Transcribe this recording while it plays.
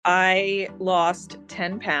I lost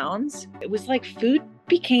 10 pounds. It was like food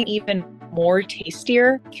became even more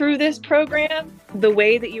tastier through this program. The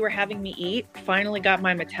way that you were having me eat finally got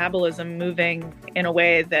my metabolism moving in a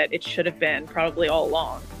way that it should have been probably all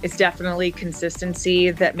along. It's definitely consistency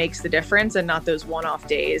that makes the difference and not those one off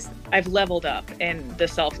days. I've leveled up in the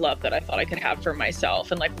self love that I thought I could have for myself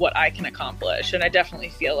and like what I can accomplish. And I definitely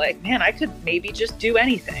feel like, man, I could maybe just do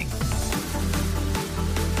anything.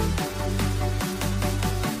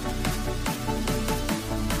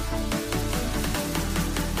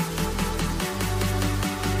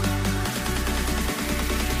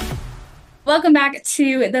 Welcome back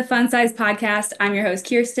to the Funsized podcast. I'm your host,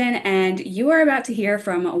 Kirsten, and you are about to hear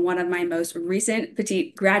from one of my most recent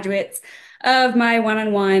petite graduates of my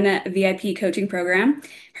one-on-one VIP coaching program.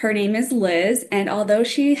 Her name is Liz, and although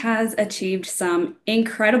she has achieved some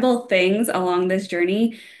incredible things along this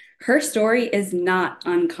journey, her story is not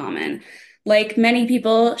uncommon. Like many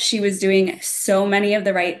people, she was doing so many of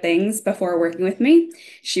the right things before working with me.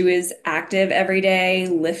 She was active every day,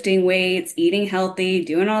 lifting weights, eating healthy,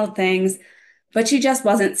 doing all the things, but she just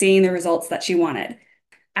wasn't seeing the results that she wanted.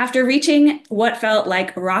 After reaching what felt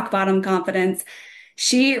like rock bottom confidence,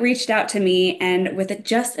 she reached out to me, and with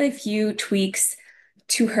just a few tweaks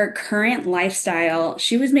to her current lifestyle,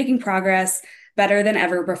 she was making progress better than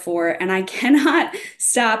ever before. And I cannot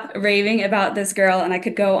stop raving about this girl, and I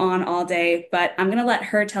could go on all day, but I'm going to let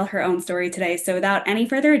her tell her own story today. So without any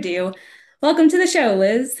further ado, welcome to the show,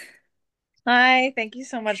 Liz. Hi, thank you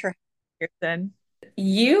so much for Kirsten.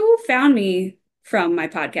 You found me from my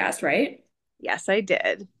podcast, right? Yes, I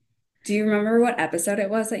did. Do you remember what episode it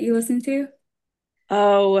was that you listened to?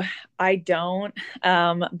 Oh, I don't.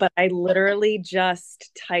 But I literally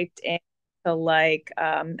just typed in to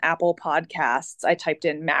Apple Podcasts. I typed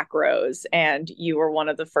in macros and you were one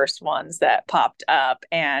of the first ones that popped up.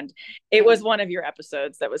 And it was one of your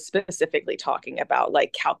episodes that was specifically talking about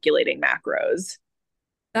like calculating macros.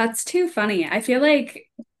 That's too funny. I feel like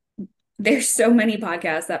there's so many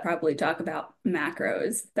podcasts that probably talk about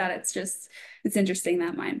macros that it's interesting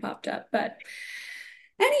that mine popped up. But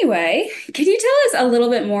anyway, could you tell us a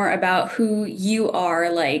little bit more about who you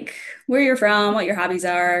are, like where you're from, what your hobbies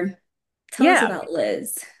are? Tell us Yeah. about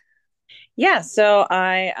Liz. Yeah, so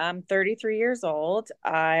I am 33 years old.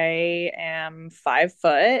 I am 5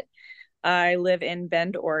 foot. I live in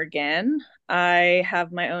Bend, Oregon. I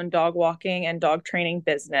have my own dog walking and dog training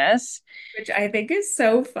business. Which I think is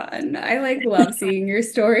so fun. I like love seeing your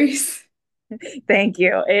stories. Thank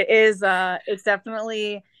you. It's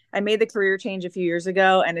definitely, I made the career change a few years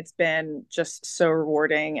ago and it's been just so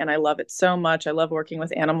rewarding and I love it so much. I love working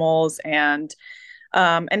with animals and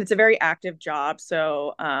it's a very active job.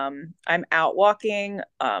 So I'm out walking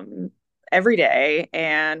every day.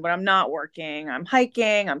 And when I'm not working, I'm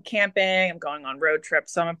hiking, I'm camping, I'm going on road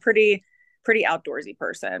trips. So I'm a pretty outdoorsy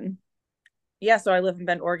person. Yeah, so I live in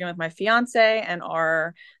Bend, Oregon with my fiance and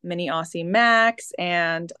our mini Aussie Max,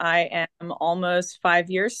 and I am almost 5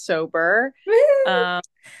 years sober. Um,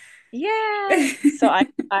 yeah, so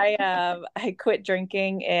I quit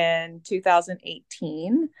drinking in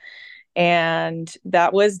 2018, and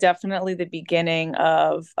that was definitely the beginning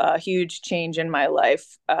of a huge change in my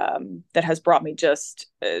life that has brought me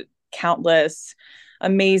just countless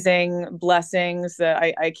amazing blessings that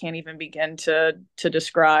I can't even begin to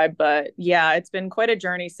describe. But yeah, it's been quite a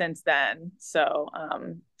journey since then. So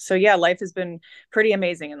yeah, life has been pretty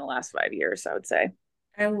amazing in the last 5 years, I would say.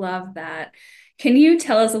 I love that. Can you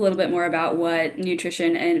tell us a little bit more about what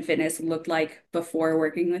nutrition and fitness looked like before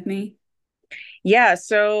working with me? Yeah,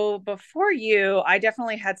 so before you, I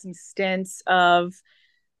definitely had some stints of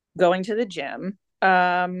going to the gym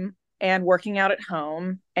and working out at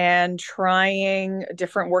home and trying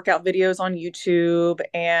different workout videos on YouTube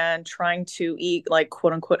and trying to eat like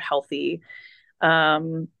quote unquote healthy.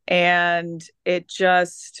 And it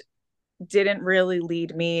just didn't really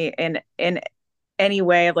lead me in any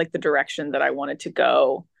way of like the direction that I wanted to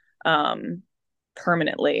go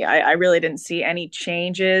permanently. I really didn't see any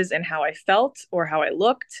changes in how I felt or how I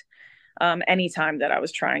looked anytime that I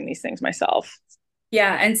was trying these things myself.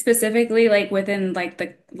 Yeah, and specifically like within like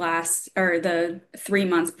the last or the 3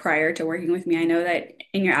 months prior to working with me, I know that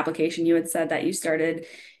in your application you had said that you started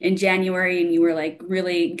in January and you were like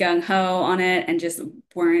really gung-ho on it and just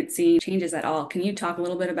weren't seeing changes at all. Can you talk a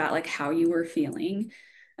little bit about like how you were feeling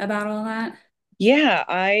about all that? Yeah,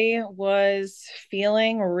 I was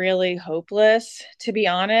feeling really hopeless, to be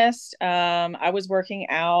honest. I was working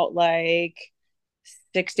out like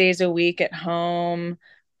 6 days a week at home,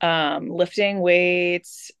 lifting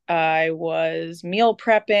weights. I was meal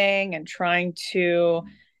prepping and trying to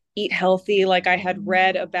eat healthy. Like I had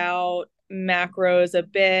read about macros a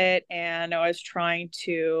bit, and I was trying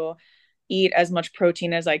to eat as much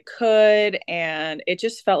protein as I could. And it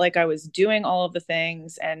just felt like I was doing all of the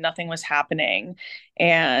things and nothing was happening.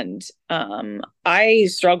 And I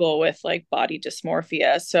struggle with like body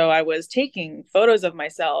dysmorphia. So I was taking photos of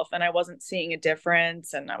myself and I wasn't seeing a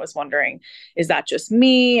difference. And I was wondering, is that just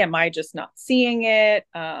me? Am I just not seeing it?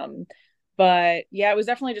 But yeah, it was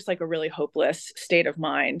definitely just like a really hopeless state of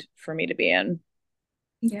mind for me to be in.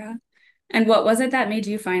 Yeah. And what was it that made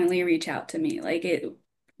you finally reach out to me? Like it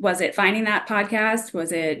was it finding that podcast?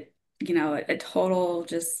 Was it, a total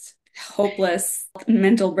just hopeless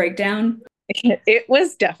mental breakdown? It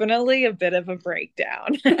was definitely a bit of a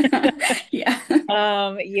breakdown. Yeah.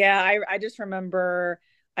 Yeah, I just remember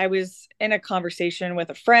I was in a conversation with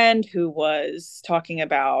a friend who was talking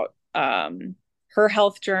about her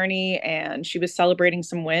health journey, and she was celebrating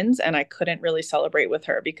some wins, and I couldn't really celebrate with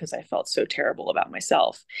her because I felt so terrible about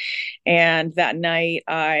myself. And that night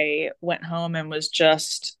I went home and was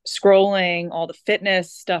just scrolling all the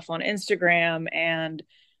fitness stuff on Instagram and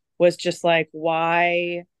was just like,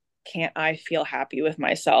 why can't I feel happy with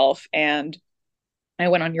myself? And I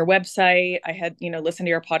went on your website. I had, listened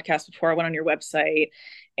to your podcast before. I went on your website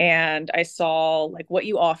and I saw like what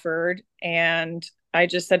you offered. And I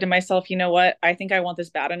just said to myself, you know what? I think I want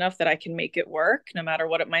this bad enough that I can make it work no matter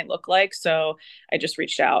what it might look like. So I just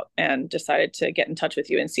reached out and decided to get in touch with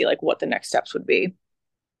you and see like what the next steps would be.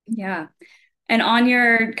 Yeah. And on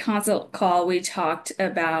your consult call, we talked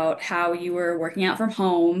about how you were working out from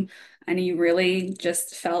home and you really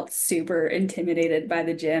just felt super intimidated by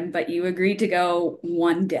the gym, but you agreed to go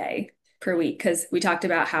 1 day per week because we talked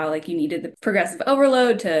about how like you needed the progressive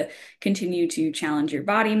overload to continue to challenge your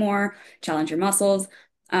body more, challenge your muscles,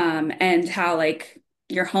 and how like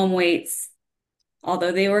your home weights,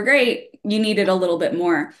 although they were great, you needed a little bit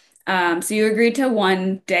more. So you agreed to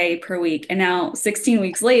 1 day per week. And now 16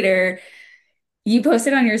 weeks later, you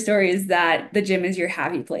posted on your stories that the gym is your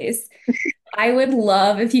happy place. I would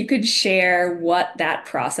love if you could share what that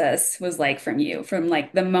process was like from you, from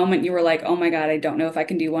like the moment you were like, oh my God, I don't know if I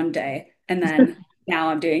can do 1 day. And then now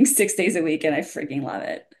I'm doing 6 days a week and I freaking love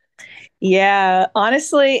it. Yeah,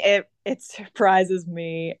 honestly, it surprises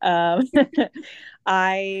me.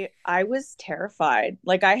 I was terrified.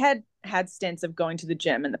 Like I had had stints of going to the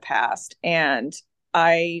gym in the past, and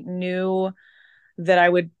I knew that I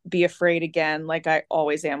would be afraid again, like I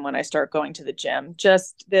always am when I start going to the gym.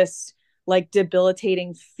 Just this like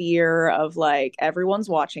debilitating fear of like everyone's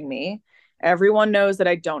watching me. Everyone knows that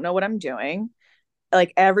I don't know what I'm doing.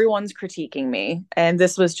 Like everyone's critiquing me. And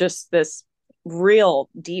this was just this real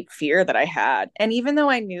deep fear that I had. And even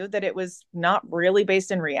though I knew that it was not really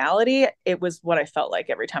based in reality, it was what I felt like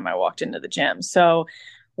every time I walked into the gym. So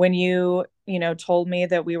when you told me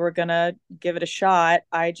that we were going to give it a shot,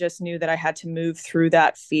 I just knew that I had to move through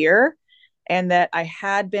that fear and that I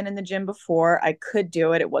had been in the gym before. I could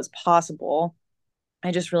do it. It was possible.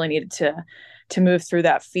 I just really needed to move through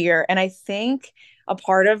that fear. And I think a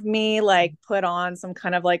part of me like put on some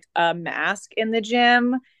kind of like a mask in the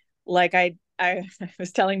gym. Like I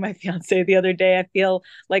was telling my fiance the other day, I feel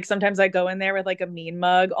like sometimes I go in there with like a mean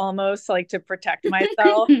mug almost like to protect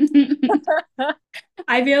myself.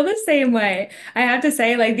 I feel the same way. I have to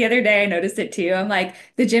say, like the other day, I noticed it too. I'm like,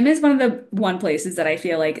 the gym is one of the one places that I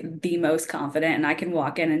feel like the most confident, and I can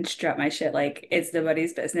walk in and strut my shit like it's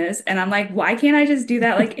nobody's business. And I'm like, why can't I just do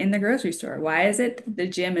that like in the grocery store? Why is it the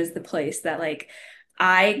gym is the place that like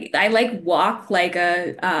I like walk like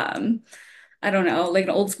a I don't know, like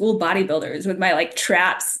an old school bodybuilders with my like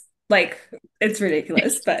traps. Like it's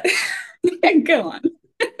ridiculous, but go on.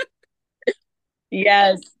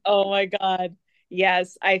 Yes. Oh my God.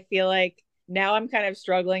 Yes. I feel like now I'm kind of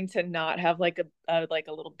struggling to not have like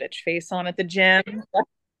a little bitch face on at the gym.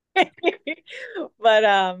 but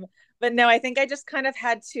but no, I think I just kind of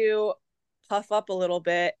had to puff up a little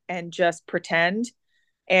bit and just pretend.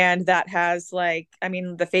 And that has like, I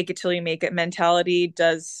mean, the fake it till you make it mentality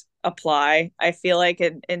does apply. I feel like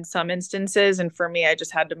in some instances, and for me, I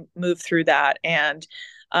just had to move through that. And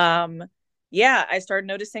um yeah, I started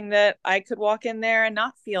noticing that I could walk in there and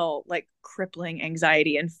not feel like crippling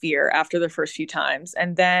anxiety and fear after the first few times.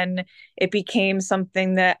 And then it became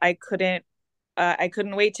something that I couldn't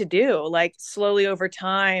wait to do. Like slowly over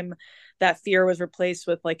time, that fear was replaced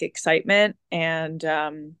with like excitement and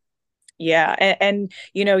yeah,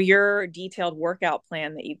 your detailed workout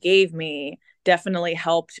plan that you gave me definitely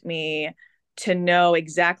helped me to know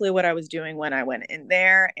exactly what I was doing when I went in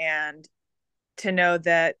there and to know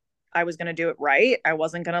that I was going to do it right. I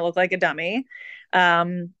wasn't going to look like a dummy.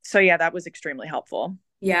 So yeah, that was extremely helpful.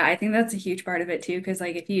 Yeah, I think that's a huge part of it too. Because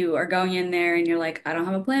like if you are going in there and you're like, I don't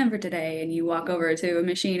have a plan for today, and you walk over to a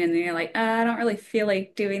machine and then you're like, I don't really feel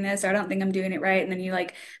like doing this, or I don't think I'm doing it right, and then you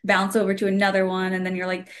like bounce over to another one, and then you're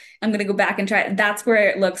like, I'm gonna go back and try it. That's where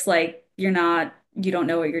it looks like you don't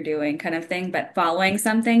know what you're doing kind of thing. But following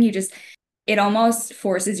something, it almost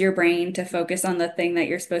forces your brain to focus on the thing that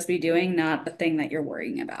you're supposed to be doing, not the thing that you're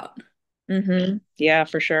worrying about. Yeah,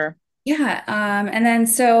 for sure. Yeah, and then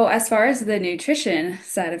so as far as the nutrition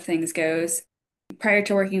side of things goes, prior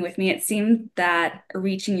to working with me, it seemed that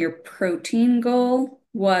reaching your protein goal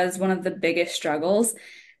was one of the biggest struggles.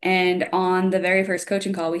 And on the very first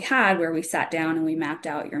coaching call we had, where we sat down and we mapped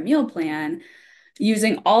out your meal plan,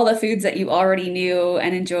 using all the foods that you already knew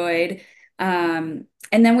and enjoyed.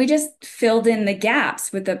 And then we just filled in the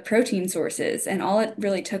gaps with the protein sources. And all it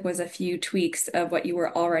really took was a few tweaks of what you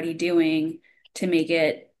were already doing to make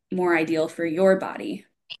it more ideal for your body.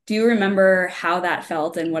 Do you remember how that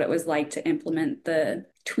felt and what it was like to implement the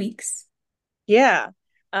tweaks? Yeah.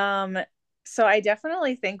 Um, so I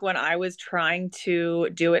definitely think when I was trying to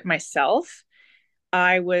do it myself,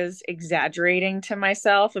 I was exaggerating to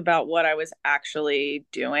myself about what I was actually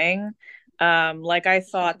doing. Like I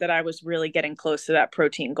thought that I was really getting close to that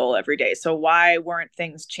protein goal every day. So why weren't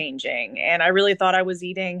things changing? And I really thought I was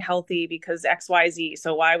eating healthy because XYZ.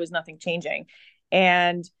 So why was nothing changing?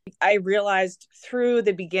 And I realized through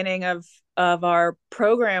the beginning of our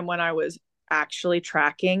program when I was actually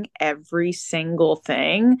tracking every single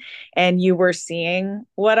thing and you were seeing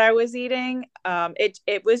what I was eating,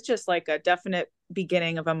 it was just like a definite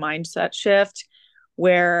beginning of a mindset shift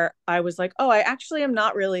where I was like, oh, I actually am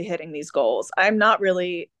not really hitting these goals. I'm not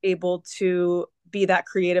really able to be that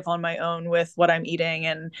creative on my own with what I'm eating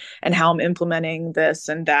and how I'm implementing this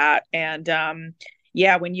and that. And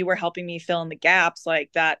yeah, when you were helping me fill in the gaps,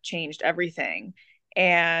 like that changed everything.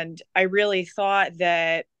 And I really thought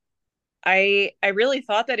that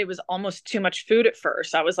it was almost too much food at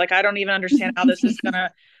first. I was like, I don't even understand how this is gonna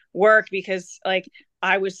work because like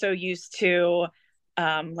I was so used to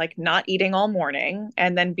like not eating all morning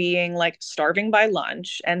and then being like starving by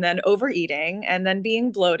lunch and then overeating and then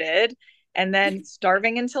being bloated and then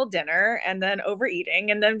starving until dinner and then overeating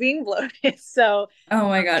and then being bloated. So Oh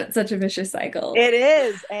my God, it's such a vicious cycle. it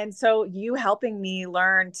is. And so you helping me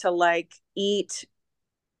learn to like eat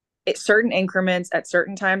certain increments at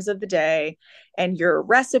certain times of the day and your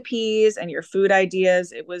recipes and your food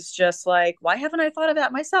ideas, it was just like, why haven't I thought of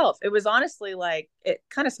that myself? It was honestly like it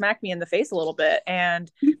kind of smacked me in the face a little bit. And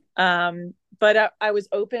but I was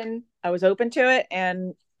open to it,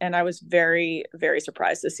 and I was very very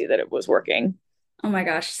surprised to see that it was working. Oh my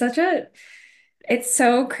gosh, it's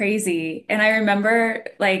so crazy. And I remember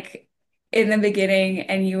like in the beginning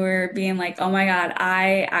and you were being like, "Oh my God,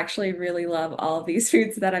 I actually really love all of these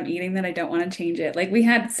foods that I'm eating that I don't want to change it." Like we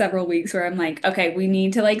had several weeks where I'm like, "Okay, we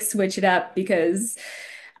need to like switch it up because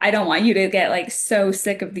I don't want you to get like so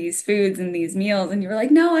sick of these foods and these meals." And you were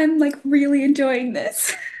like, "No, I'm like really enjoying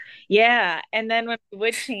this." Yeah. And then when we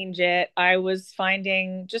would change it, I was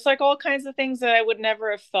finding just like all kinds of things that I would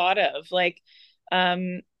never have thought of. Like,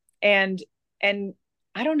 um, and, and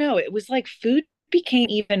I don't know, it was like food became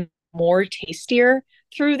even more tastier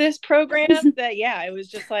through this program that, yeah, it was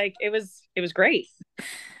just like, it was great.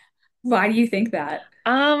 Why do you think that?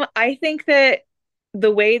 I think that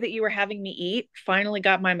the way that you were having me eat finally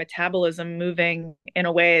got my metabolism moving in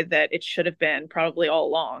a way that it should have been probably all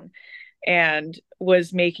along and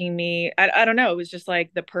was making me I don't know, it was just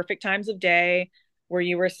like the perfect times of day where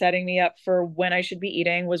you were setting me up for when I should be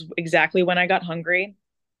eating was exactly when I got hungry,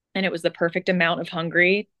 and it was the perfect amount of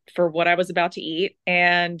hungry for what I was about to eat.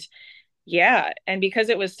 And yeah, and because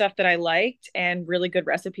it was stuff that I liked and really good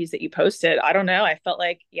recipes that you posted, I don't know, I felt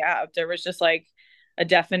like yeah, there was just like a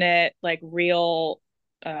definite like real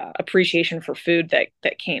appreciation for food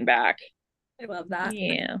that came back. I love that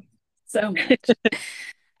Yeah. so much.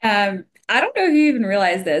 I don't know if you even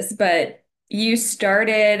realize this, but you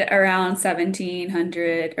started around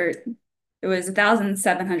 1700 or it was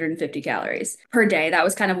 1,750 calories per day. That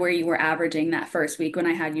was kind of where you were averaging that first week when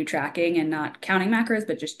I had you tracking and not counting macros,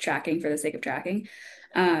 but just tracking for the sake of tracking.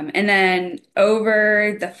 And then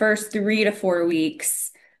over the first 3 to 4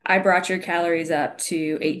 weeks, I brought your calories up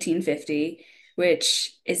to 1,850,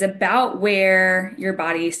 which is about where your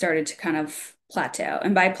body started to kind of plateau.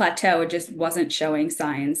 And by plateau, it just wasn't showing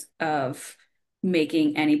signs of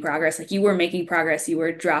making any progress. Like you were making progress, you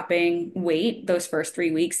were dropping weight those first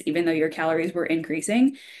 3 weeks, even though your calories were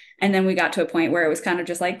increasing. And then we got to a point where it was kind of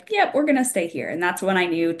just like, yep, we're going to stay here. And that's when I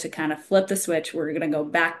knew to kind of flip the switch. We're going to go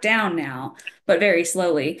back down now, but very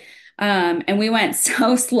slowly. And we went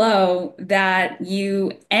so slow that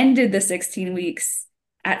you ended the 16 weeks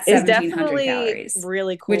at It's 1,700 definitely calories,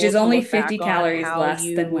 really which cool is to only look 50 back on calories how less than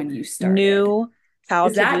you when you started. knew how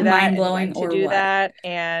Is to do that that mind and blowing when to or do what? that.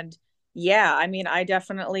 And yeah, I mean, I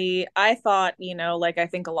thought, like I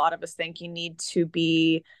think a lot of us think you need to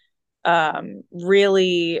be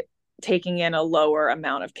really taking in a lower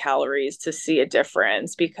amount of calories to see a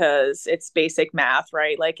difference because it's basic math,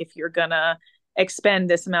 right? Like if you're gonna expend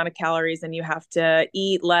this amount of calories, then you have to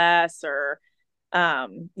eat less or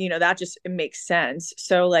that just it makes sense.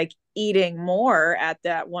 So like eating more at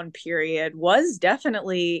that one period was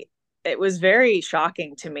definitely it was very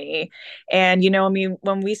shocking to me. And I mean,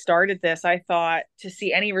 when we started this, I thought to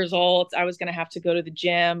see any results, I was going to have to go to the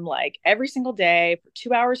gym like every single day for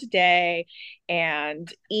 2 hours a day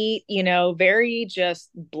and eat, very just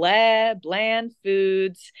bland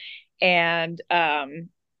foods. And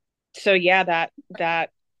so yeah, that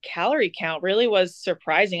calorie count really was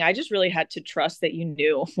surprising. I just really had to trust that you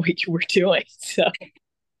knew what you were doing. So,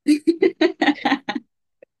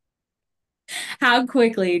 How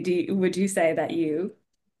quickly would you say that you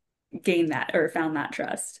gained that or found that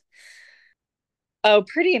trust? oh,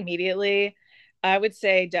 pretty immediately. I would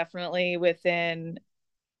say definitely within,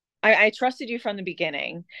 I trusted you from the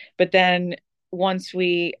beginning, but then once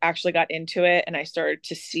we actually got into it and I started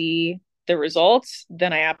to see the results,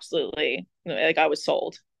 then I absolutely, like, I was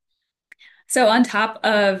sold. So on top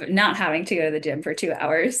of not having to go to the gym for 2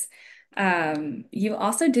 hours, you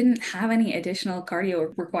also didn't have any additional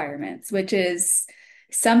cardio requirements, which is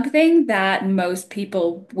something that most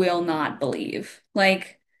people will not believe.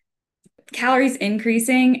 Like calories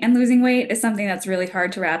increasing and losing weight is something that's really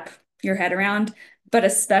hard to wrap your head around, but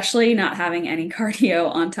especially not having any cardio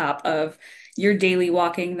on top of your daily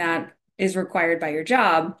walking that is required by your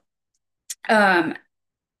job. Um,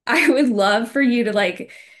 I would love for you to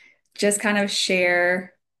like just kind of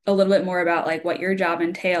share a little bit more about like what your job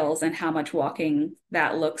entails and how much walking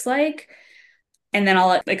that looks like. And then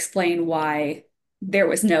I'll explain why there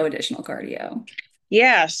was no additional cardio.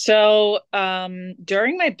 Yeah. So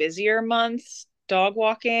during my busier months, dog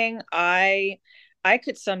walking, I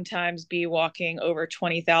could sometimes be walking over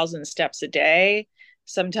 20,000 steps a day.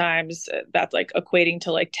 Sometimes that's like equating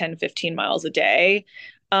to like 10, 15 miles a day.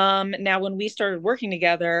 Now, when we started working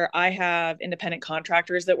together, I have independent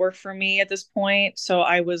contractors that work for me at this point. So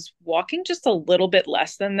I was walking just a little bit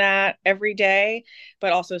less than that every day,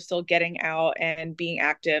 but also still getting out and being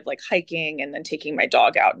active, like hiking and then taking my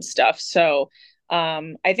dog out and stuff. So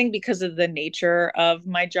I think because of the nature of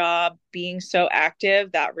my job being so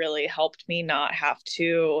active, that really helped me not have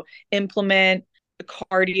to implement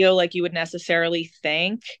cardio like you would necessarily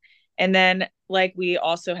think. And then, like we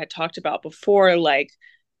also had talked about before, like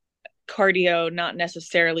cardio not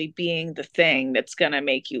necessarily being the thing that's going to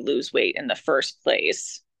make you lose weight in the first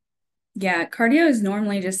place. Yeah, cardio is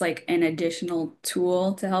normally just like an additional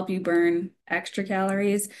tool to help you burn extra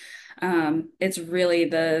calories. It's really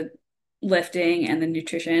the lifting and the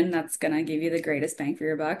nutrition that's going to give you the greatest bang for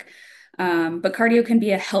your buck. But cardio can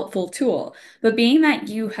be a helpful tool. But being that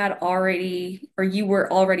you had already, or you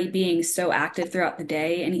were already being so active throughout the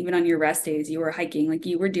day, and even on your rest days, you were hiking, like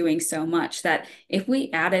you were doing so much that if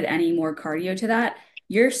we added any more cardio to that,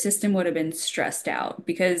 your system would have been stressed out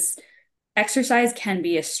because exercise can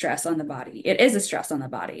be a stress on the body. It is a stress on the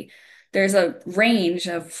body. There's a range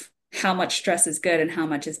of how much stress is good and how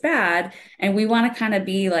much is bad. And we want to kind of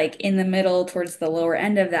be like in the middle towards the lower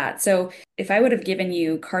end of that. So if I would have given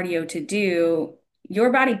you cardio to do,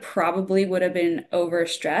 your body probably would have been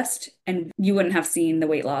overstressed and you wouldn't have seen the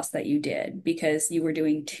weight loss that you did because you were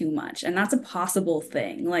doing too much. And that's a possible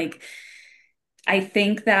thing. Like, I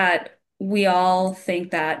think that we all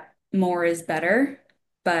think that more is better,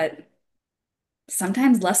 but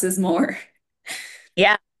sometimes less is more.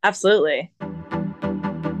 Yeah, absolutely.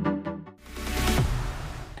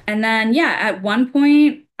 And then, yeah, at one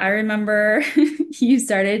point, I remember you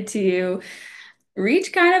started to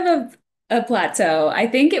reach kind of a plateau. I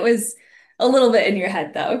think it was a little bit in your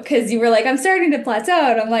head though, because you were like, I'm starting to plateau.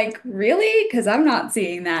 And I'm like, really? Because I'm not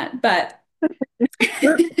seeing that. But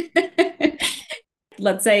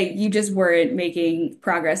let's say you just weren't making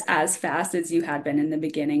progress as fast as you had been in the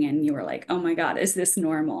beginning, and you were like, oh my God, is this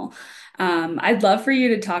normal? I'd love for you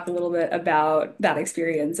to talk a little bit about that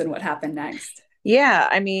experience and what happened next. Yeah,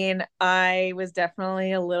 I mean, I was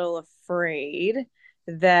definitely a little afraid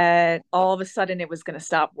that all of a sudden it was going to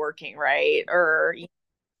stop working, right? Or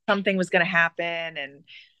something was going to happen and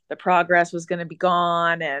the progress was going to be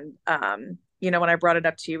gone. And, when I brought it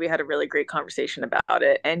up to you, we had a really great conversation about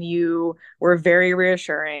it. And you were very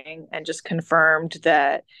reassuring and just confirmed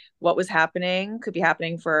that what was happening could be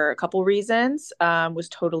happening for a couple reasons, was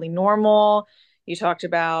totally normal. You talked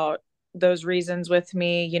about those reasons with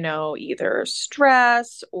me, either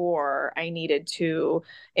stress or I needed to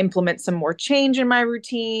implement some more change in my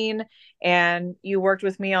routine. And you worked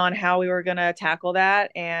with me on how we were going to tackle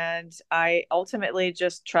that. And I ultimately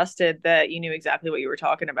just trusted that you knew exactly what you were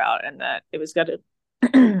talking about and that it was going to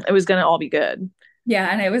it was going to all be good. Yeah,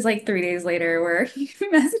 and it was like 3 days later where you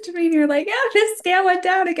messaged me and you're like, yeah, this scale went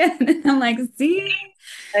down again. And I'm like, see,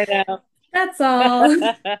 I know. that's all.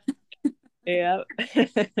 Yeah.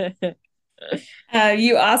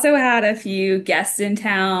 You also had a few guests in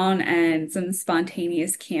town and some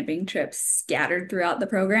spontaneous camping trips scattered throughout the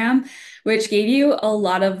program, which gave you a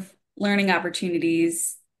lot of learning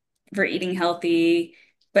opportunities for eating healthy,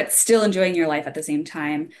 but still enjoying your life at the same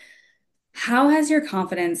time. How has your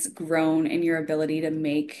confidence grown in your ability to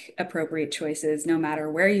make appropriate choices no matter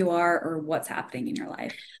where you are or what's happening in your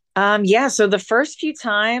life? Yeah, so the first few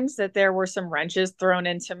times that there were some wrenches thrown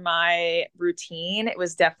into my routine, it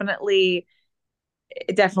definitely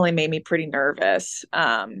made me pretty nervous.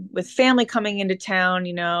 With family coming into town,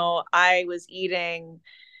 I was eating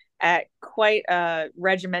at quite a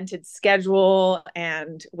regimented schedule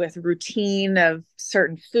and with routine of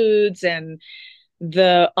certain foods and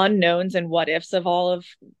the unknowns and what ifs of all of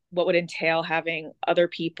what would entail having other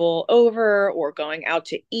people over or going out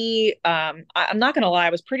to eat. I'm not going to lie,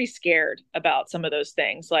 I was pretty scared about some of those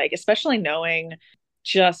things, like, especially knowing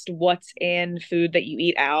just what's in food that you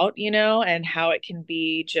eat out, and how it can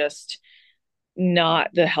be just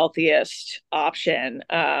not the healthiest option.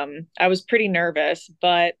 I was pretty nervous,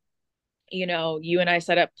 but you and I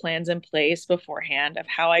set up plans in place beforehand of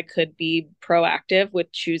how I could be proactive with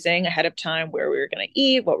choosing ahead of time where we were going to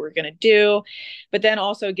eat, what we were going to do, but then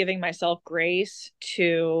also giving myself grace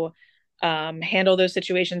to handle those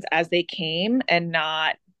situations as they came and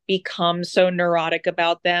not become so neurotic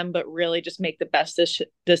about them, but really just make the best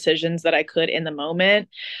decisions that I could in the moment.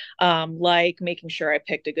 Like making sure I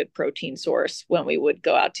picked a good protein source when we would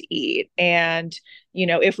go out to eat. And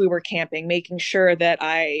if we were camping, making sure that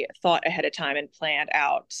I thought ahead of time and planned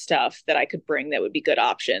out stuff that I could bring that would be good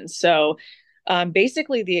options. So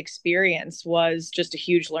basically, the experience was just a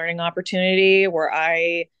huge learning opportunity where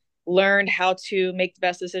I learned how to make the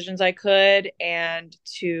best decisions I could and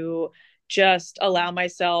to just allow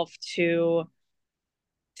myself to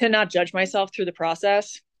not judge myself through the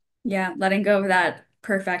process. Yeah, letting go of that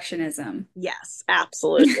perfectionism. Yes,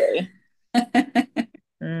 absolutely.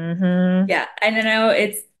 Mm-hmm. Yeah, and I know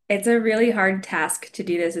it's a really hard task to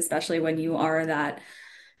do this, especially when you are that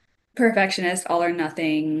perfectionist, all or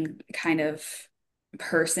nothing kind of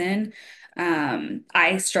person.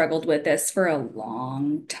 I struggled with this for a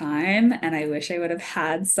long time, and I wish I would have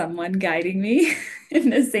had someone guiding me in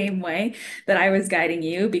the same way that I was guiding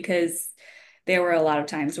you, because there were a lot of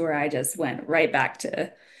times where I just went right back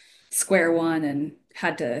to square one and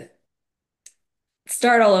had to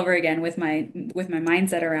start all over again with my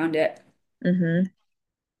mindset around it. Mm-hmm.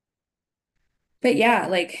 But yeah,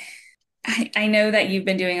 like I know that you've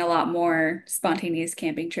been doing a lot more spontaneous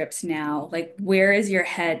camping trips now. Like, where is your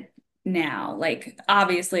head now? Like,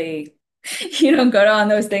 obviously, you don't go on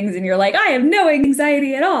those things and you're like, I have no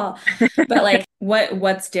anxiety at all. But like,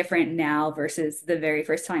 what's different now versus the very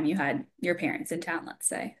first time you had your parents in town, let's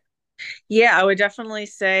say? Yeah, I would definitely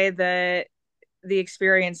say that the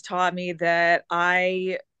experience taught me that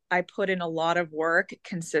I put in a lot of work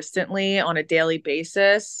consistently on a daily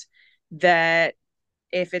basis, that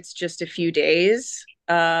if it's just a few days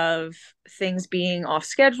of things being off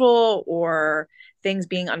schedule or things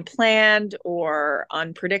being unplanned or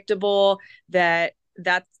unpredictable, that's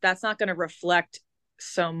not going to reflect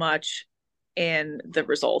so much in the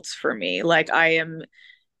results for me. Like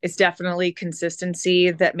it's definitely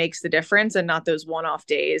consistency that makes the difference and not those one-off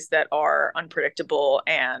days that are unpredictable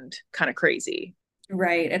and kind of crazy.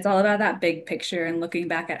 Right. It's all about that big picture and looking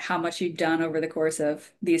back at how much you've done over the course of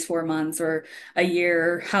these 4 months or a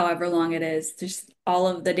year, however long it is. Just all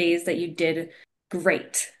of the days that you did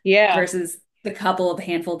great Yeah. versus the couple of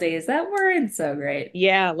handful days that weren't so great.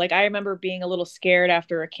 Yeah, like I remember being a little scared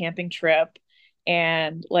after a camping trip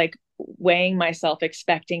and like weighing myself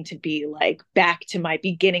expecting to be like back to my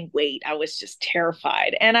beginning weight. I was just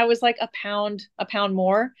terrified. And I was like a pound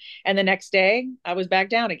more. And the next day I was back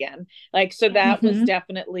down again. Like, so that was Hmm.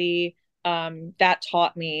 definitely that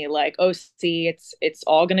taught me like, oh, see, it's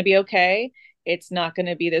all gonna be okay. It's not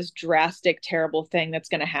gonna be this drastic, terrible thing that's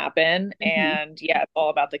gonna happen. Hmm. And yeah, it's all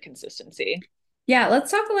about the consistency. Yeah, let's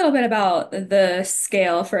talk a little bit about the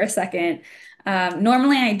scale for a second.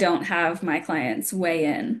 Normally, I don't have my clients weigh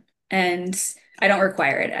in, and I don't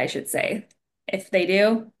require it, I should say. If they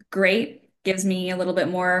do, great, gives me a little bit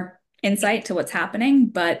more insight to what's happening.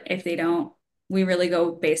 But if they don't, We really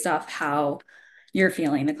go based off how you're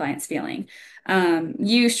feeling, the client's feeling.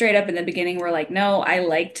 You straight up in the beginning were like, no, I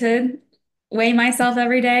like to weigh myself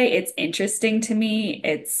every day. It's interesting to me.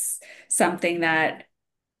 It's something that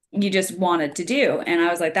you just wanted to do. And I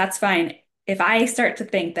was like, that's fine. If I start to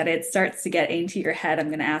think that it starts to get into your head, I'm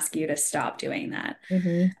going to ask you to stop doing that.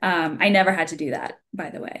 Hmm. I never had to do that, by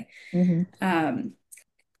the way. Hmm. Um,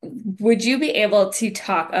 would you be able to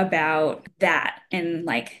talk about that and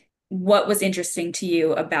like what was interesting to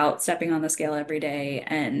you about stepping on the scale every day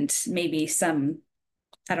and maybe some,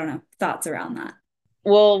 I don't know, thoughts around that?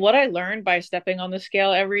 Well, what I learned by stepping on the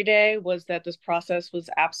scale every day was that this process was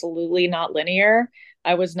absolutely not linear.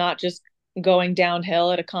 I was not just going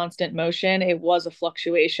downhill at a constant motion. It was a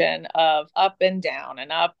fluctuation of up and down and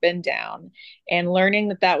up and down. And learning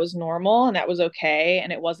that that was normal and that was okay.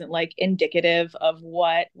 And it wasn't like indicative of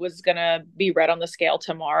what was going to be read on the scale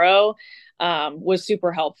tomorrow, was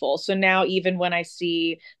super helpful. So now, even when I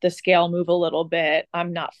see the scale move a little bit,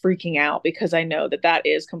 I'm not freaking out because I know that that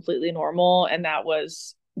is completely normal. And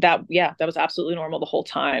yeah, that was absolutely normal the whole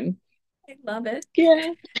time. I love it.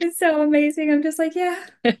 Yeah. It's so amazing. I'm just like, yeah,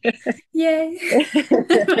 yay.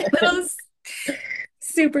 My little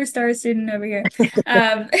superstar student over here.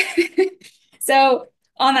 Um, so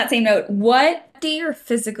on that same note, what do your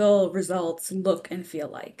physical results look and feel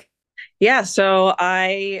like? Yeah. So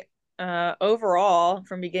I, overall,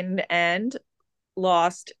 from beginning to end,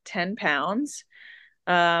 lost 10 pounds,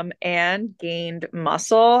 and gained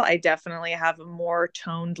muscle. I definitely have a more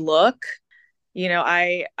toned look.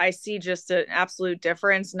 I see just an absolute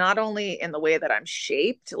difference, not only in the way that I'm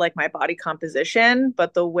shaped, like my body composition,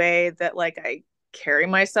 but the way that like I carry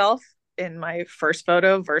myself in my first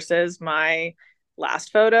photo versus my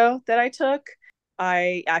last photo that I took.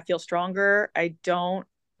 I feel stronger. I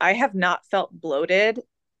have not felt bloated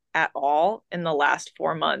at all in the last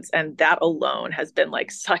 4 months, and that alone has been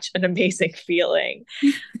like such an amazing feeling.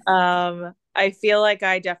 I feel like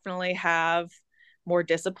I definitely have more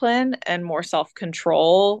discipline and more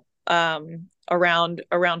self-control,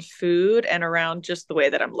 around food and around just the way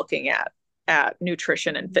that I'm looking at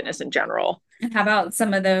nutrition and fitness in general. How about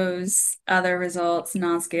some of those other results,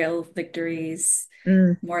 non-scale victories,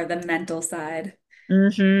 Mm. more the mental side?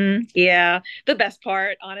 Yeah, the best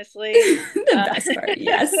part, honestly. The Uh, best part,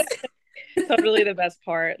 yes. totally the best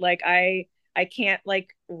part. Like I can't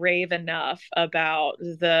like rave enough about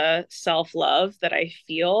the self-love that I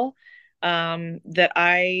feel, that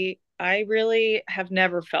I really have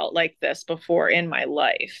never felt like this before in my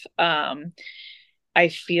life. I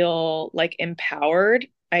feel like empowered.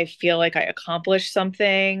 I feel like I accomplished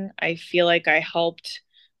something. I feel like I helped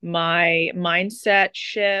my mindset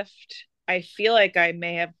shift. I feel like I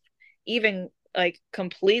may have even like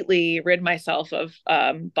completely rid myself of,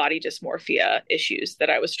 body dysmorphia issues that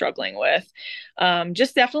I was struggling with.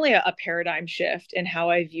 Just definitely a paradigm shift in how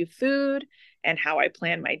I view food and how I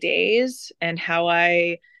plan my days and how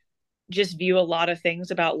I just view a lot of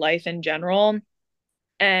things about life in general.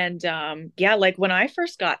 And yeah, like when I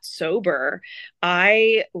first got sober,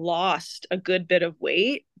 I lost a good bit of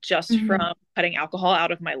weight just Mhm. from cutting alcohol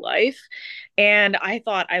out of my life. And I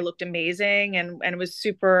thought I looked amazing and was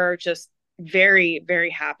super just very, very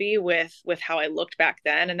happy with how I looked back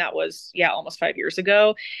then. And that was, yeah, almost 5 years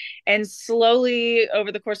ago. And slowly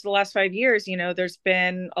over the course of the last 5 years, there's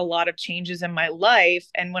been a lot of changes in my life.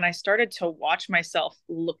 And when I started to watch myself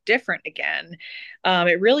look different again,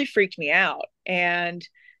 it really freaked me out. And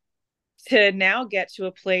to now get to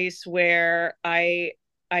a place where I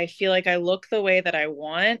feel like I look the way that I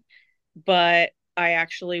want, but I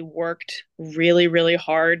actually worked really, really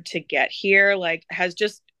hard to get here, like has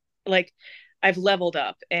just like I've leveled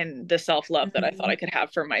up in the self-love that I thought I Mhm. could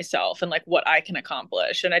have for myself and like what I can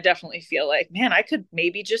accomplish. And I definitely feel like, man, I could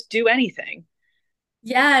maybe just do anything.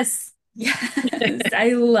 Yes. Yes. I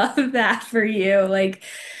love that for you. Like,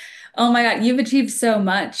 oh my God, you've achieved so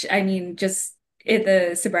much. I mean, just in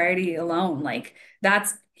the sobriety alone, like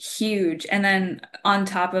that's huge. And then on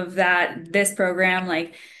top of that, this program,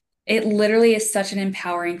 like it literally is such an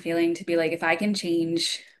empowering feeling to be like, if I can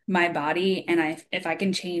change my body and if I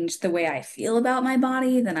can change the way I feel about my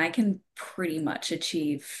body, then I can pretty much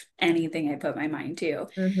achieve anything I put my mind to.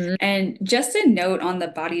 Mm-hmm. And just a note on the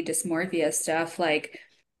body dysmorphia stuff, like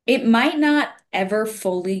it might not ever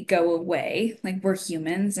fully go away. Like we're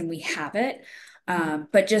humans and we have it.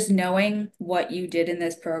 But just knowing what you did in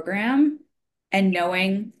this program and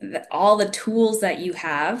knowing that all the tools that you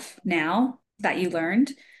have now that you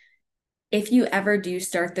learned, if you ever do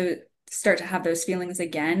start to have those feelings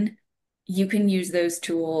again, you can use those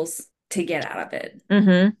tools to get out of it.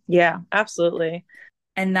 Mm-hmm. Yeah, absolutely.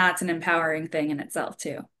 And that's an empowering thing in itself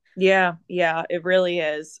too. Yeah, yeah, it really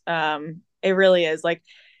is. It really is. Like,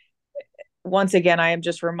 once again, I am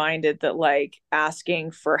just reminded that like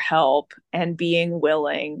asking for help and being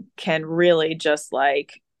willing can really just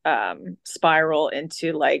like spiral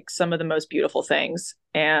into like some of the most beautiful things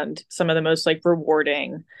and some of the most like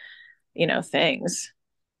rewarding, things.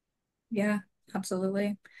 Yeah,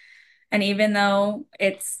 absolutely. And even though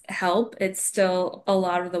it's help, it's still a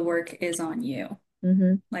lot of the work is on you.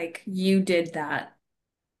 Hmm. Like you did that.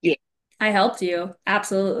 Yeah. I helped you.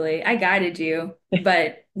 Absolutely. I guided you,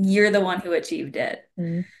 but you're the one who achieved it.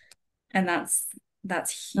 And that's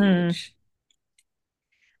Mm. huge.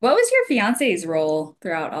 What was your fiance's role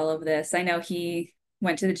throughout all of this? I know he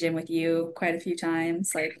went to the gym with you quite a few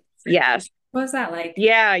times. Like, Yes. what was that like?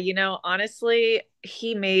 Yeah, honestly,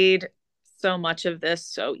 he made so much of this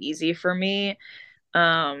so easy for me.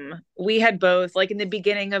 We had both, like in the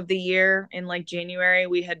beginning of the year in like January,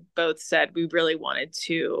 we had both said we really wanted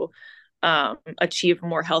to achieve a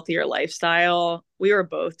more healthier lifestyle. We were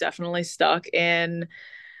both definitely stuck in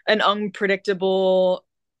an unpredictable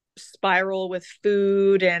spiral with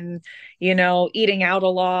food and eating out a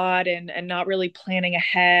lot and not really planning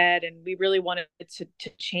ahead, and we really wanted to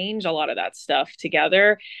change a lot of that stuff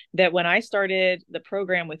together. That when I started the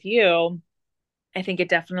program with you, I think it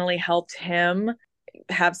definitely helped him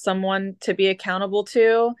have someone to be accountable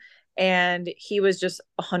to, and he was just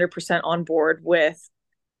 100% on board with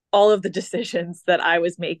all of the decisions that I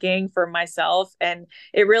was making for myself. And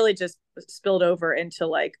it really just spilled over into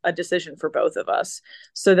like a decision for both of us.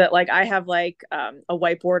 So that like I have like a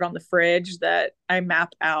whiteboard on the fridge that I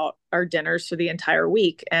map out our dinners for the entire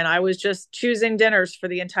week. And I was just choosing dinners for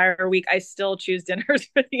the entire week. I still choose dinners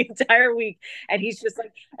for the entire week. And he's just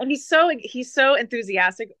like, and he's so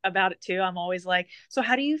enthusiastic about it too. I'm always like, so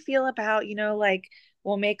how do you feel about, like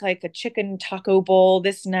we'll make like a chicken taco bowl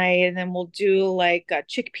this night and then we'll do like a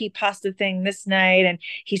chickpea pasta thing this night, and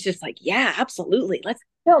he's just like, yeah, absolutely, let's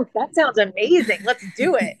go, that sounds amazing, let's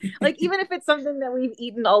do it. Like even if it's something that we've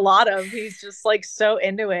eaten a lot of, he's just like so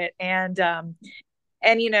into it. And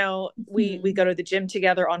we Hmm. go to the gym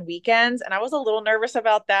together on weekends, and I was a little nervous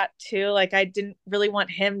about that too. Like I didn't really want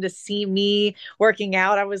him to see me working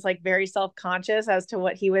out. I was like very self-conscious as to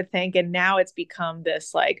what he would think, and now it's become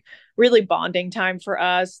this like really bonding time for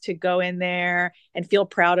us to go in there and feel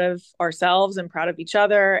proud of ourselves and proud of each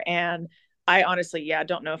other. And I honestly, yeah,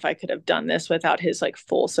 don't know if I could have done this without his like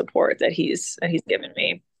full support that he's given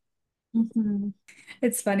me. Hmm.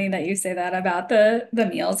 It's funny that you say that about the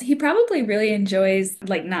meals. He probably really enjoys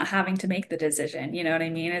like not having to make the decision. You know what I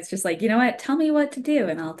mean? It's just like, you know what? Tell me what to do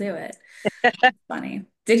and I'll do it. Funny.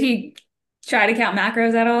 Did he try to count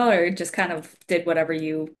macros at all, or just kind of did whatever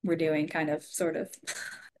you were doing, kind of, sort of?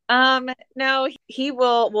 No, he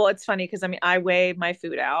will. Well, it's funny because I mean, I weigh my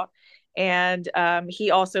food out, and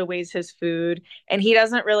he also weighs his food, and he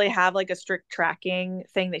doesn't really have like a strict tracking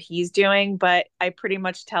thing that he's doing, but I pretty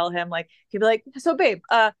much tell him like he'd be like, "So, babe,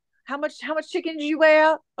 how much chicken did you weigh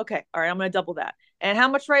out? Okay, all right, I'm gonna double that. And how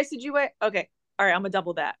much rice did you weigh? Okay, all right, I'm gonna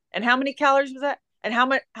double that. And how many calories was that? And how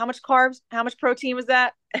much carbs? How much protein was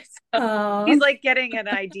that?" So he's Oh, like getting an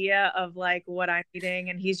idea of like what I'm eating,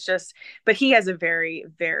 and he's just but he has a very,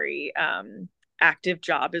 very active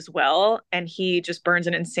job as well. And he just burns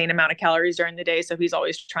an insane amount of calories during the day. So he's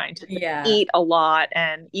always trying to just yeah, eat a lot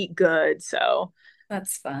and eat good. So,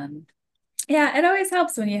 that's fun. Yeah, it always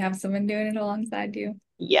helps when you have someone doing it alongside you.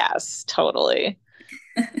 yes, totally.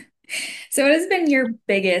 So, what has been your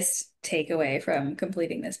biggest takeaway from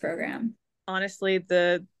completing this program? Honestly,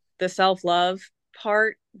 the self-love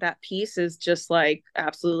part, that piece is just like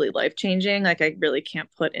absolutely life-changing. Like I really can't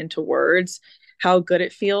put into words how good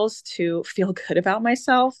it feels to feel good about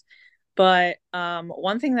myself. But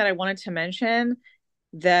one thing that I wanted to mention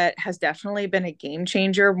that has definitely been a game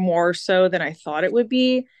changer, more so than I thought it would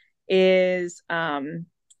be, is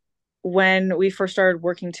when we first started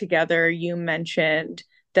working together, you mentioned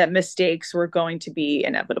that mistakes were going to be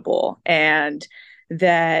inevitable and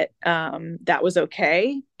that that was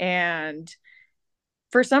okay. And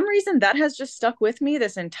for some reason, that has just stuck with me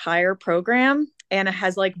this entire program. And it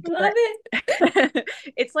has like Love it.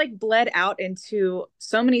 it's like bled out into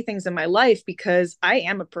so many things in my life because I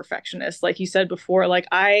am a perfectionist, like you said before. Like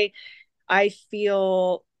I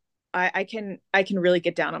feel I can really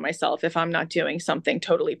get down on myself if I'm not doing something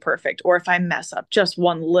totally perfect, or if I mess up just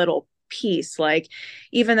one little piece. Like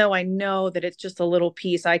even though I know that it's just a little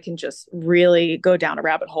piece, I can just really go down a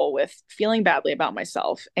rabbit hole with feeling badly about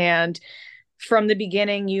myself. And from the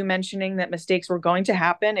beginning, you mentioning that mistakes were going to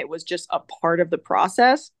happen, it was just a part of the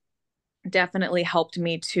process, definitely helped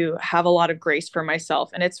me to have a lot of grace for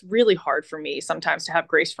myself. And it's really hard for me sometimes to have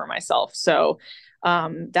grace for myself. So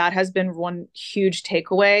That has been one huge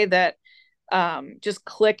takeaway that just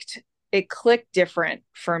clicked. It clicked different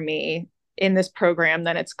for me in this program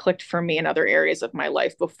than it's clicked for me in other areas of my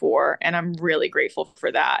life before. And I'm really grateful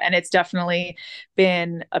for that. And it's definitely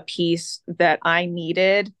been a piece that I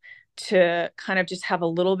needed to kind of just have a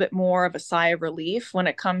little bit more of a sigh of relief when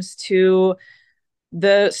it comes to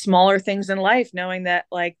the smaller things in life, knowing that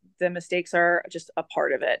like the mistakes are just a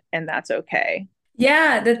part of it and that's okay.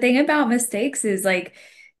 Yeah, the thing about mistakes is like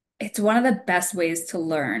it's one of the best ways to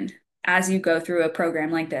learn as you go through a program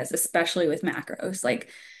like this, especially with macros. Like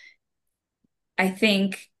I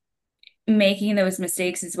think making those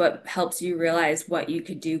mistakes is what helps you realize what you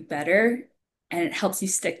could do better, and it helps you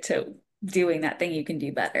stick to doing that thing you can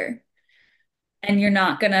do better. And you're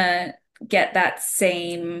not gonna get that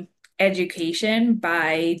same education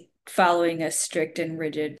by following a strict and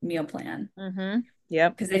rigid meal plan. Mm-hmm.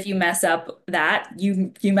 Yep. Because if you mess up that,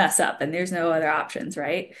 you mess up and there's no other options,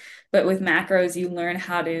 right? But with macros, you learn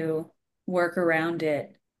how to work around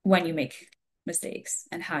it when you make mistakes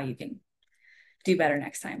and how you can do better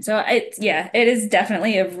next time. So yeah, it is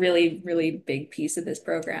definitely a really, really big piece of this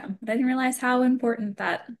program. But I didn't realize how important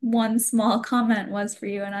that one small comment was for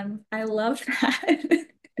you, and I love that.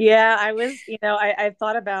 Yeah, I was, I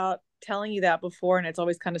thought about telling you that before and it's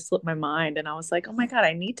always kind of slipped my mind. And I was like, oh my God,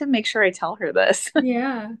 I need to make sure I tell her this.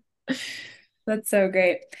 Yeah, that's so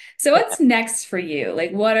great. So Yeah. what's next for you? Like,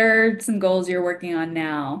 what are some goals you're working on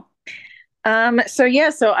now? So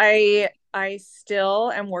I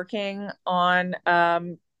still am working on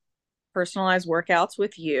personalized workouts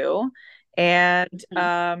with you and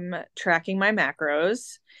tracking my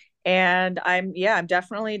macros. And I'm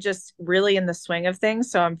definitely just really in the swing of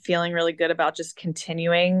things. So I'm feeling really good about just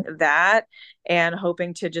continuing that and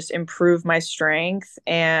hoping to just improve my strength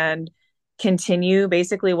and continue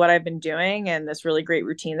basically what I've been doing and this really great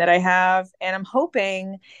routine that I have. And I'm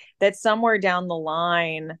hoping that somewhere down the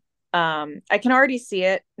line, I can already see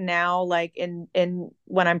it now, like in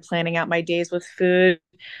when I'm planning out my days with food,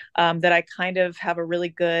 that I kind of have a really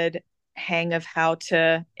good hang of how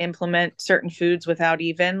to implement certain foods without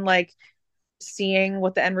even like seeing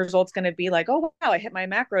what the end result's going to be like. Oh wow, I hit my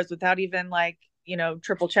macros without even like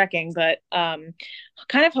triple checking. But kind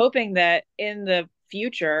of hoping that in the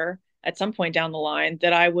future, at some point down the line,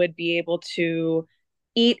 that I would be able to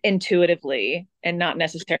eat intuitively and not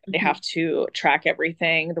necessarily Mhm. have to track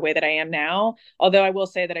everything the way that I am now. Although I will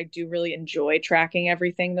say that I do really enjoy tracking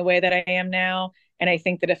everything the way that I am now. And I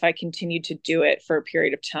think that if I continue to do it for a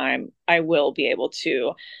period of time, I will be able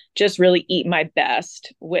to just really eat my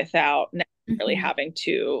best without necessarily Mhm. having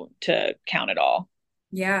to count it all.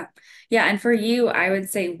 Yeah. Yeah. And for you, I would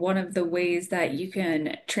say one of the ways that you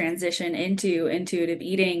can transition into intuitive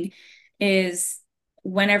eating is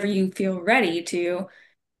whenever you feel ready to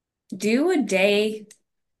do a day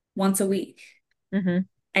once a week. Mm-hmm.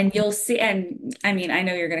 And you'll see, and I mean, I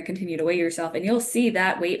know you're going to continue to weigh yourself, and you'll see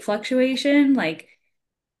that weight fluctuation. Like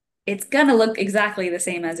it's gonna look exactly the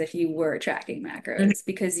same as if you were tracking Mm-hmm. macros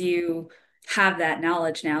because you have that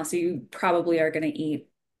knowledge now. So you probably are gonna eat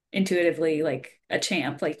intuitively like a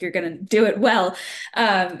champ, like you're gonna do it well.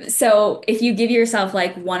 So if you give yourself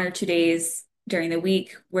like 1 or 2 days during the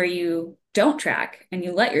week where you don't track and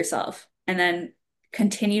you let yourself, and then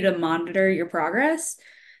continue to monitor your progress,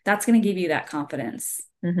 that's gonna give you that confidence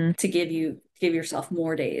Mm-hmm. to give yourself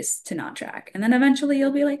more days to not track. And then eventually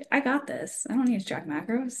you'll be like, I got this. I don't need to track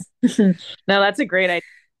macros. No, that's a great idea.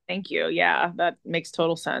 Thank you. Yeah, that makes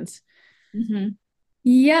total sense. Hmm.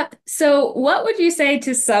 Yep. So what would you say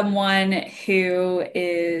to someone who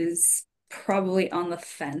is probably on the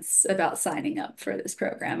fence about signing up for this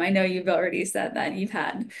program? I know you've already said that you've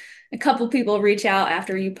had a couple people reach out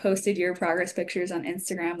after you posted your progress pictures on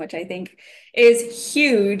Instagram, which I think is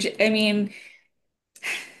huge. I mean,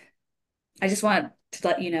 I just want to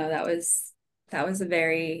let you know that was a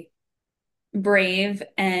very brave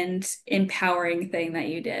and empowering thing that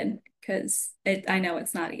you did because I know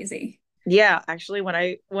it's not easy. Yeah, actually, when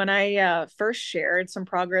I first shared some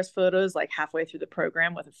progress photos, like halfway through the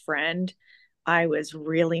program with a friend, I was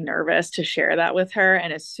really nervous to share that with her.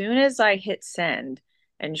 And as soon as I hit send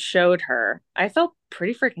and showed her, I felt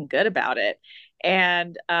pretty freaking good about it.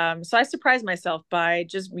 And so I surprised myself by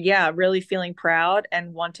just, yeah, really feeling proud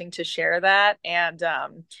and wanting to share that. And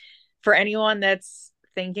for anyone that's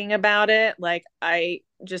thinking about it, like I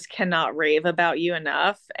just cannot rave about you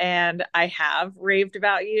enough. And I have raved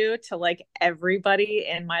about you to like everybody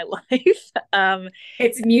in my life.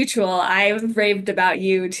 It's mutual. I've raved about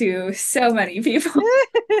you to so many people.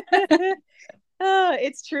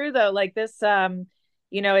 It's true though. Like this,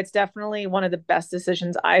 it's definitely one of the best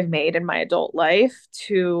decisions I've made in my adult life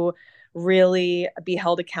to really be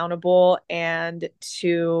held accountable and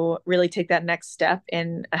to really take that next step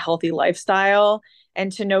in a healthy lifestyle,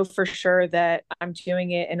 and to know for sure that I'm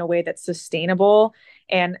doing it in a way that's sustainable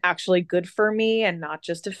and actually good for me, and not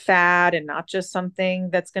just a fad and not just something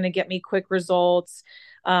that's going to get me quick results,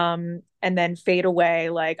 and then fade away.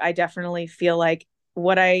 Like, I definitely feel like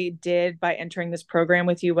what I did by entering this program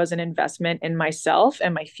with you was an investment in myself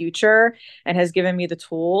and my future, and has given me the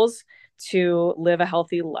tools to live a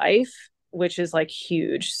healthy life, which is like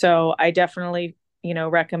huge. So I definitely,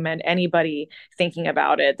 recommend anybody thinking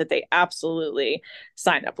about it that they absolutely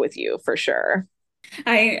sign up with you for sure.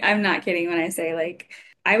 I'm not kidding when I say like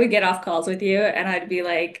I would get off calls with you and I'd be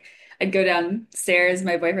like I'd go downstairs,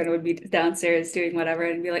 my boyfriend would be downstairs doing whatever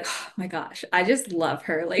and be like, "Oh my gosh, I just love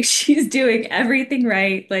her. Like she's doing everything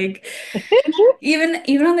right." Like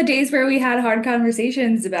even on the days where we had hard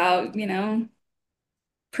conversations about,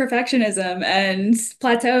 perfectionism and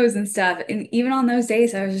plateaus and stuff, and even on those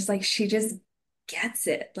days I was just like she just gets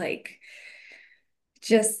it. Like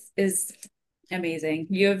just is amazing.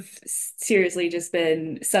 You have seriously just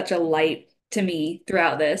been such a light to me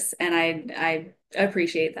throughout this, and I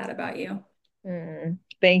appreciate that about you.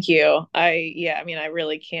 Thank you. Yeah, I mean,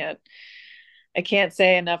 I can't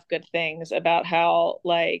say enough good things about how,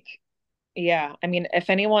 like, yeah, I mean, if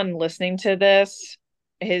anyone listening to this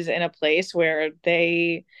is in a place where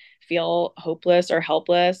they feel hopeless or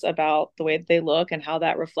helpless about the way that they look and how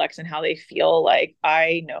that reflects and how they feel, like,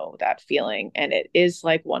 I know that feeling. And it is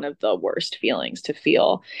like one of the worst feelings to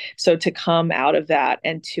feel. So to come out of that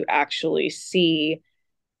and to actually see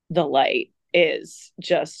the light is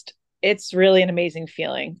just, it's really an amazing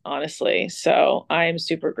feeling, honestly. So I'm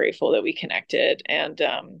super grateful that we connected. And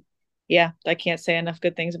yeah, I can't say enough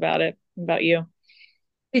good things about it, about you.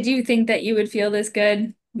 Did you think that you would feel this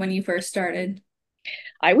good when you first started?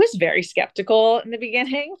 I was very skeptical in the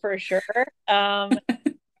beginning, for sure. I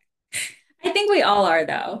think we all are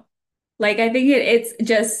though. Like I think it's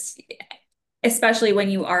just especially when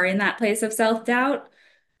you are in that place of self-doubt,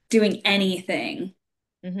 doing anything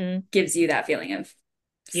mhm. gives you that feeling of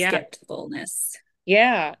Yeah. skepticalness.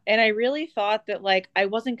 Yeah. And I really thought that, like, I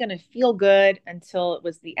wasn't going to feel good until it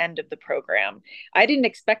was the end of the program. I didn't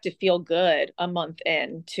expect to feel good a month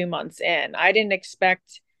in, 2 months in. I didn't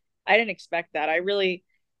expect that.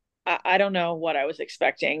 I don't know what I was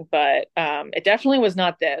expecting, but it definitely was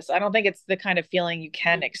not this. I don't think it's the kind of feeling you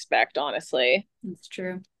can expect, honestly. That's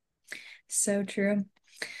true. So true.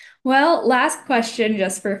 Well, last question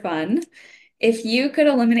just for fun. If you could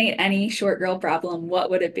eliminate any short girl problem,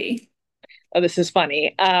 what would it be? Oh, this is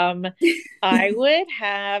funny. I would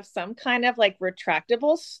have some kind of like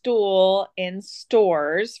retractable stool in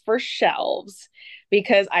stores for shelves,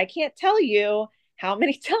 because I can't tell you how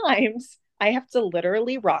many times I have to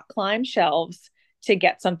literally rock climb shelves to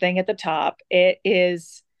get something at the top. It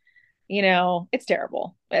is, it's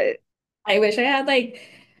terrible. I wish I had like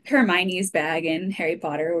Hermione's bag in Harry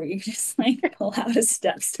Potter where you just like pull out a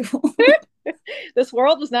step stool. This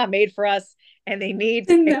world was not made for us, and they need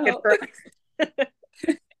to make it No. for us.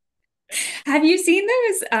 Have you seen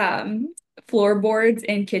those floorboards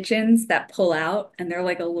in kitchens that pull out and they're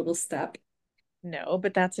like a little step? No,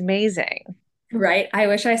 but that's amazing. Right. I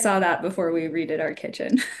wish I saw that before we redid our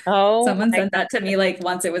kitchen. Oh Someone my, sent that to me like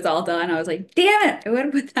once it was all done. I was like, damn it, I would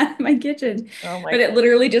have put that in my kitchen. oh my But it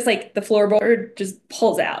literally just like the floorboard just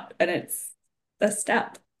pulls out and it's a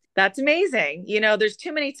step. That's amazing. There's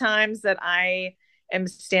too many times that I am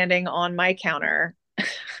standing on my counter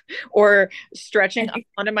or stretching up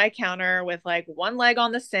onto my counter with like one leg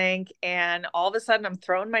on the sink, and all of a sudden I'm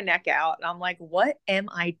throwing my neck out and I'm like, what am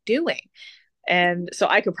I doing? And so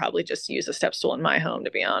I could probably just use a step stool in my home,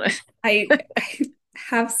 to be honest. I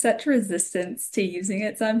have such resistance to using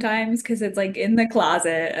it sometimes because it's like in the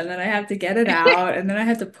closet and then I have to get it out and then I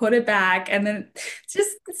have to put it back and then it's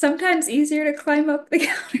just sometimes easier to climb up the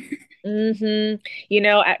counter.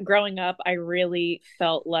 Growing up, I really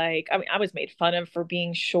felt like, I mean, I was made fun of for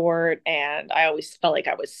being short, and I always felt like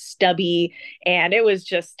I was stubby, and it was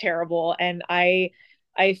just terrible. And I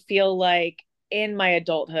feel like in my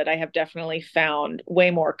adulthood, I have definitely found way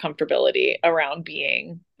more comfortability around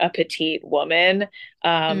being a petite woman.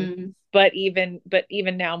 Mm, But even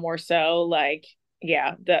now more so, like,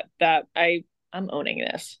 yeah, I'm owning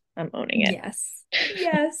this. I'm owning it. yes.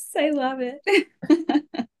 Yes, I love it.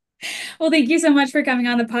 Well, thank you so much for coming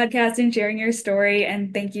on the podcast and sharing your story.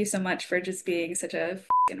 And thank you so much for just being such a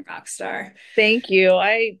fucking rock star. Thank you.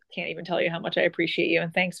 I can't even tell you how much I appreciate you,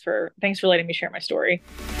 and thanks for letting me share my story.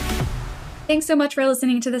 Thanks so much for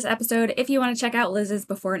listening to this episode. If you want to check out Liz's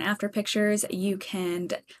before and after pictures, you can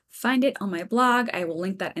find it on my blog. I will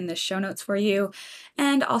link that in the show notes for you.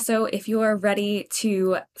 And also, if you are ready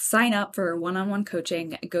to sign up for one-on-one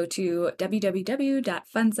coaching, go to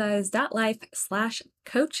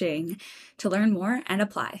www.funsized.life/coaching to learn more and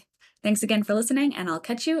apply. Thanks again for listening, and I'll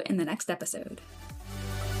catch you in the next episode.